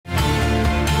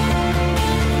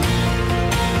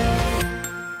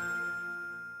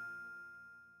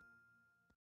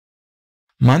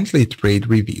Monthly trade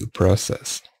review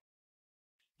process.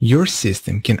 Your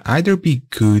system can either be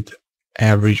good,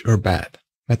 average, or bad,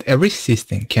 but every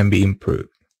system can be improved.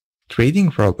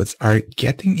 Trading robots are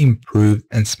getting improved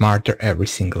and smarter every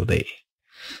single day.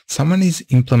 Someone is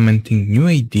implementing new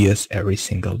ideas every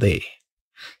single day.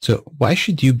 So why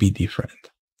should you be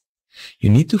different? You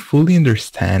need to fully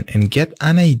understand and get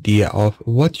an idea of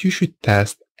what you should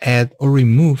test, add, or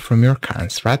remove from your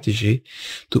current strategy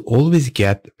to always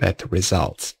get better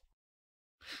results.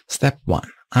 Step 1.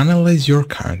 Analyze your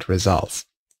current results.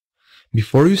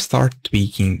 Before you start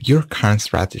tweaking your current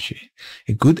strategy,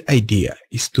 a good idea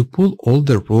is to pull all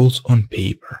the rules on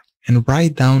paper and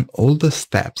write down all the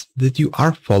steps that you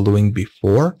are following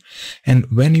before and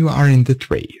when you are in the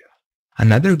trade.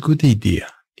 Another good idea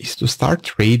is to start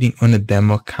trading on a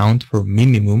demo account for a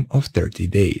minimum of 30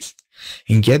 days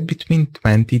and get between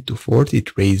 20 to 40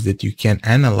 trades that you can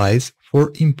analyze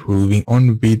for improving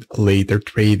on with later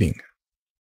trading.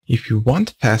 If you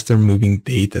want faster moving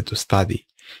data to study,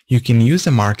 you can use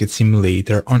a market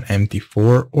simulator on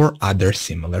MT4 or other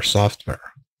similar software.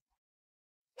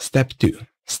 Step 2.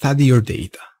 Study your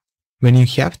data. When you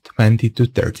have 20 to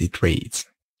 30 trades,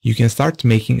 you can start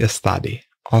making a study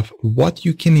of what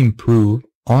you can improve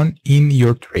on in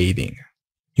your trading.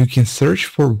 You can search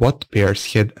for what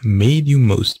pairs had made you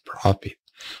most profit,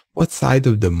 what side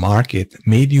of the market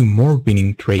made you more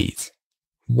winning trades,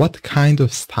 what kind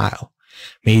of style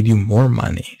made you more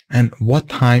money, and what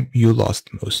time you lost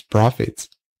most profits.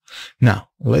 Now,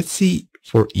 let's see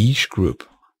for each group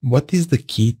what is the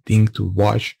key thing to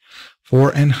watch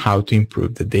for and how to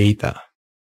improve the data.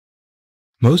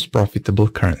 Most profitable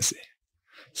currency.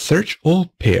 Search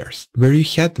all pairs where you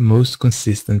had the most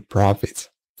consistent profits.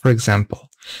 For example,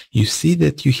 you see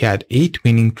that you had 8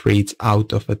 winning trades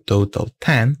out of a total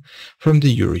 10 from the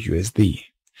Euro-USD.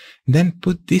 Then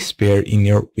put this pair in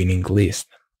your winning list.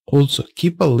 Also,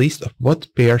 keep a list of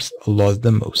what pairs lost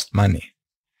the most money.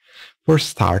 For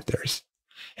starters,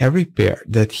 every pair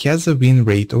that has a win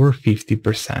rate over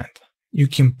 50%, you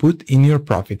can put in your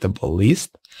profitable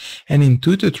list, and in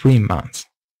 2 to 3 months,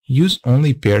 use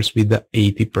only pairs with the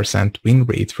 80% win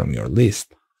rate from your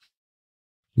list.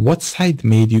 What side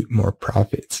made you more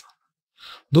profits?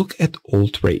 Look at all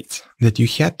trades that you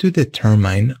had to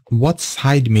determine what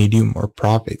side made you more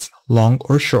profits, long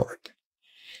or short.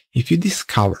 If you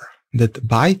discover that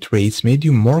buy trades made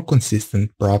you more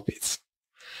consistent profits,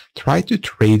 try to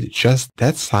trade just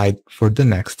that side for the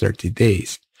next 30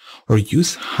 days, or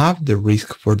use half the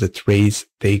risk for the trades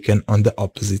taken on the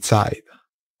opposite side.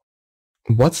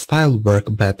 What style works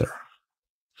better?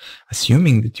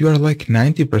 Assuming that you are like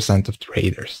 90% of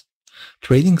traders,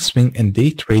 trading swing and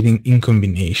day trading in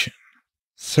combination,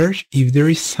 search if there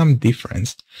is some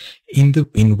difference in the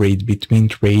win rate between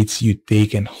trades you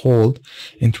take and hold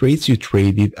and trades you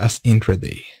traded as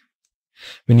intraday.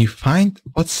 When you find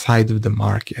what side of the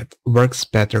market works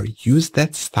better, use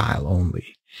that style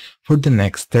only for the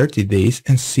next 30 days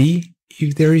and see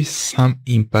if there is some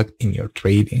impact in your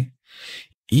trading.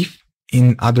 If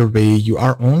in other way you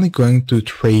are only going to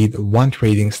trade one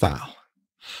trading style,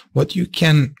 what you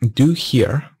can do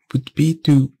here would be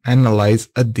to analyze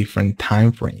at different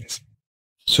time frames.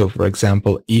 So for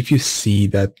example, if you see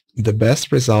that the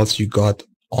best results you got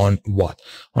on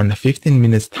a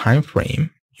 15-minute time frame,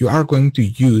 you are going to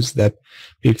use that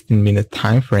 15-minute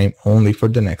time frame only for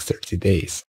the next 30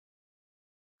 days.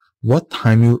 What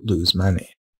time you lose money?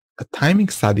 A timing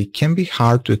study can be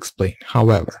hard to explain.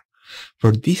 However,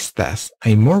 for this test,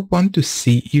 I more want to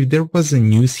see if there was a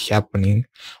news happening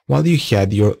while you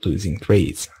had your losing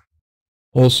trades.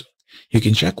 Also, you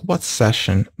can check what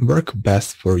session worked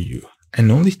best for you and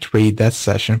only trade that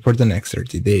session for the next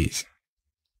 30 days.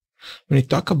 When you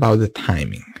talk about the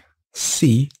timing,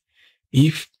 see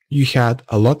if you had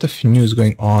a lot of news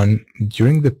going on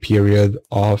during the period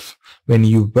of when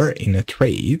you were in a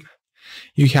trade.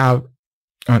 You have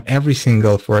on every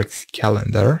single Forex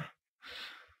calendar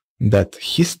that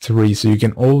history, so you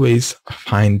can always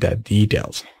find that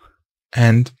details.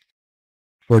 And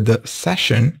for the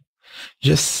session,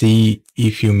 just see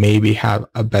if you maybe have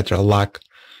a better luck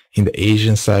in the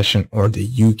Asian session or the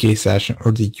UK session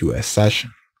or the US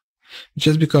session.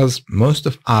 Just because most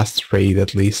of us trade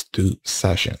at least 2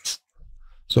 sessions.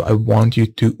 So I want you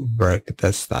to work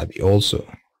that study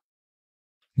also.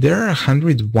 There are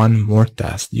 101 more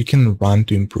tests you can run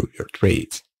to improve your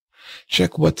trades.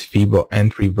 Check what FIBO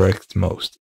entry worked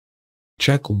most.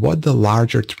 Check what the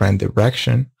larger trend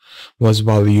direction was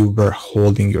while you were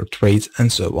holding your trades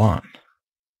and so on.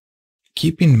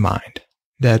 Keep in mind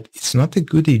that it's not a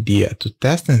good idea to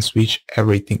test and switch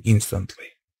everything instantly.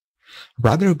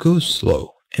 Rather go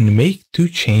slow and make 2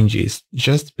 changes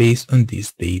just based on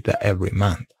this data every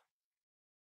month.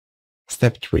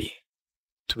 Step 3.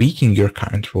 Tweaking your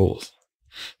current rules.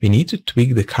 We need to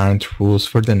tweak the current rules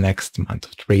for the next month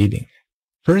of trading.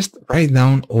 First, write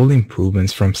down all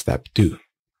improvements from step 2.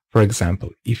 For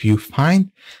example, if you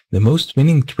find the most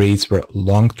winning trades were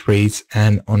long trades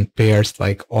and on pairs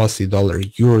like Aussie dollar,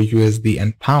 Euro USD,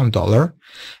 and pound dollar,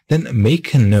 then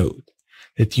make a note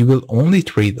that you will only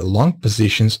trade long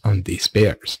positions on these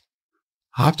pairs.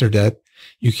 After that,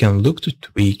 you can look to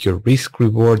tweak your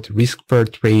risk-reward, risk per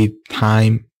trade,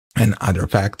 time, and other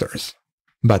factors.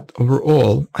 But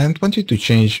overall, I don't want you to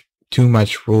change too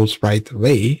much rules right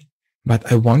away, but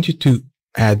I want you to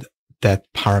add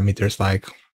that parameters like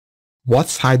what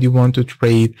side you want to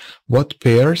trade, what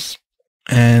pairs,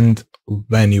 and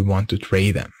when you want to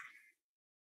trade them.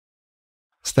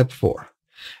 Step 4.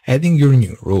 Adding your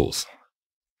new rules.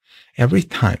 Every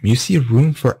time you see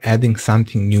room for adding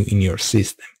something new in your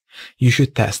system, you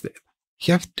should test it.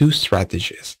 You have 2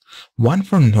 strategies, one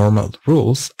for normal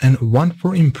rules and one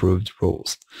for improved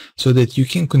rules, so that you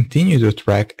can continue to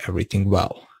track everything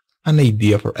well. An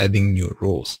idea for adding new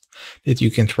rules that you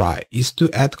can try is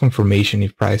to add confirmation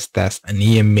if price tests an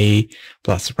EMA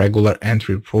plus regular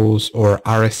entry rules, or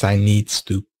RSI needs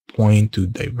to point to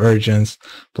divergence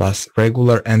plus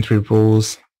regular entry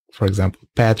rules. For example,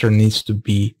 pattern needs to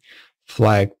be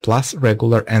flagged plus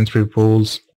regular entry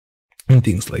rules, and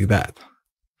things like that.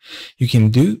 You can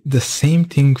do the same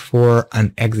thing for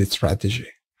an exit strategy.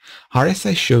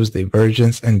 RSI shows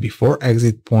divergence and before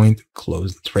exit point,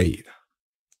 close the trade.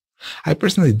 I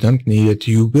personally don't need it.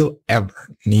 You will ever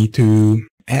need to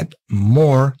add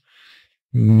more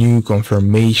new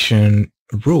confirmation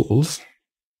rules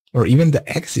or even the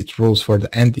exit rules for the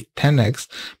ND10X,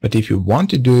 but if you want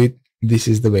to do it, this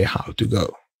is the way how to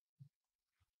go.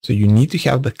 So you need to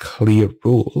have the clear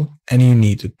rule and you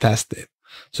need to test it.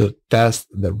 So test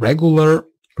the regular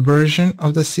version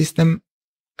of the system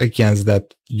against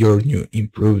your new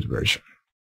improved version.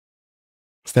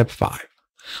 Step 5.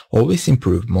 Always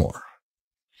improve more.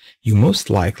 You most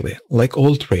likely, like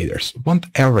all traders, won't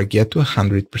ever get to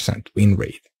 100% win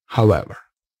rate. However,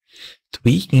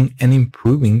 tweaking and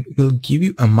improving will give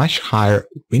you a much higher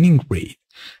winning rate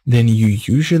than you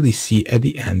usually see at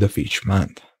the end of each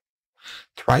month.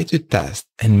 Try to test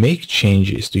and make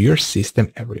changes to your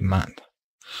system every month.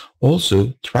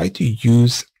 Also, try to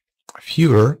use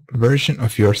fewer versions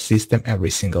of your system every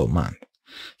single month,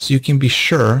 so you can be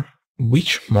sure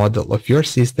which model of your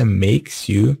system makes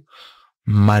you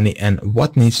money and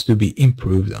what needs to be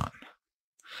improved on.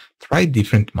 Try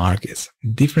different markets,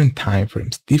 different time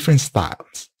frames, different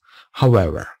styles.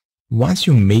 However, once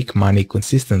you make money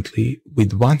consistently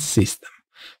with one system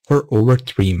for over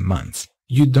 3 months,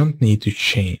 you don't need to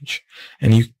change,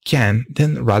 and you can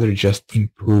then rather just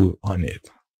improve on it.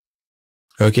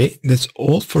 Okay, that's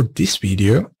all for this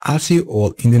video. I'll see you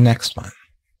all in the next one.